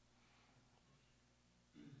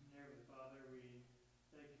 Heavenly Father, we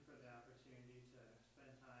thank you for the opportunity to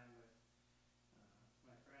spend time with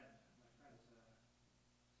my friends,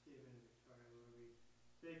 Stephen and Victoria. Lord, we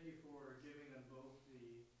thank you for giving them both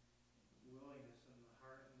the willingness and the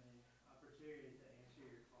heart and the opportunity to answer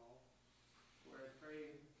your call. Lord, I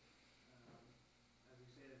pray, as we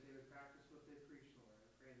say, that they would practice what they preach, Lord. I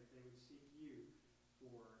pray that they would seek you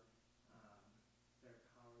for their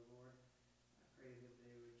power, Lord. I pray that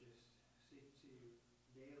they would just seek to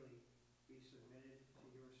daily be submitted to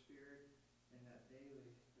your Spirit, and that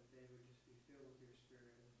daily that they would just be filled with your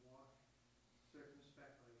Spirit and walk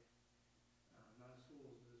circumspectly, not as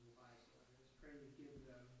fools, but as wise, Lord. I just pray you give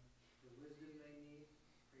them the wisdom they need.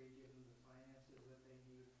 Pray you give them the finances that they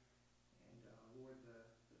need. And Lord, the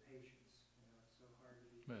patience. It's so hard to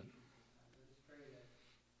be Amen. patient sometimes. I just pray that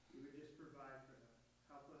you would just provide for them.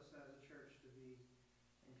 Help us as a church to be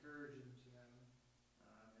encouraged